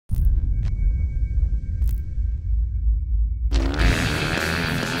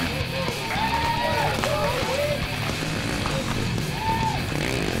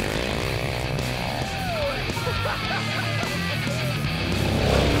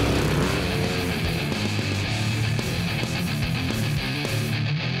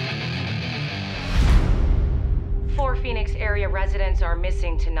area residents are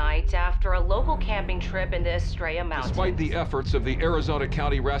missing tonight after a local camping trip in the Estrella Mountains. Despite the efforts of the Arizona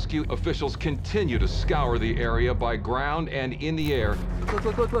County Rescue, officials continue to scour the area by ground and in the air. Look,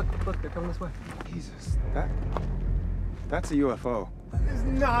 they're coming this way. Jesus, that's a UFO. It's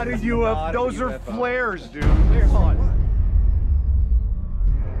not a UFO. Those are flares, dude.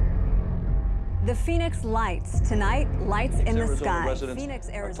 The Phoenix Lights. Tonight, lights in the Arizona sky. Residents Phoenix,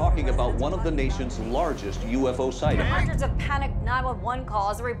 are Arizona talking about residents one of the nation's largest UFO sightings. Hundreds of panicked 911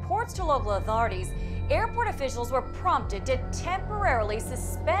 calls and reports to local authorities. Airport officials were prompted to temporarily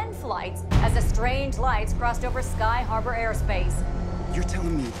suspend flights as the strange lights crossed over Sky Harbor airspace. You're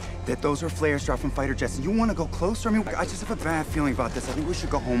telling me that those are flares dropped from fighter jets, and you want to go closer? I mean, I just have a bad feeling about this. I think we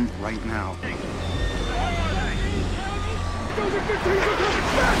should go home right now. Those are 15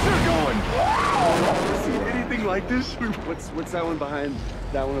 faster going! Wow! Seen anything like this? What's that one behind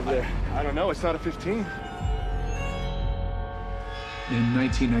that one over there? I don't know. It's not a 15. In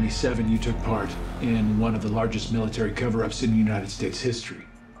 1997, you took part in one of the largest military cover-ups in United States history.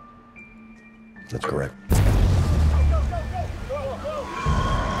 That's correct.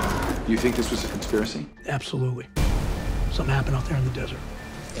 You think this was a conspiracy? Absolutely. Something happened out there in the desert.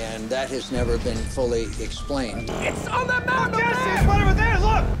 And that has never been fully explained. It's on that mountain! Yes, it's right over there,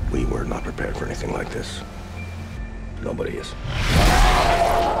 look! We were not prepared for anything like this. Nobody is.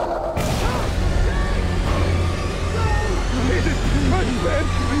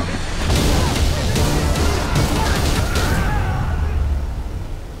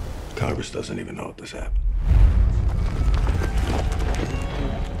 Congress doesn't even know if this happened.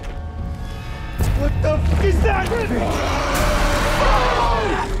 What the f is that?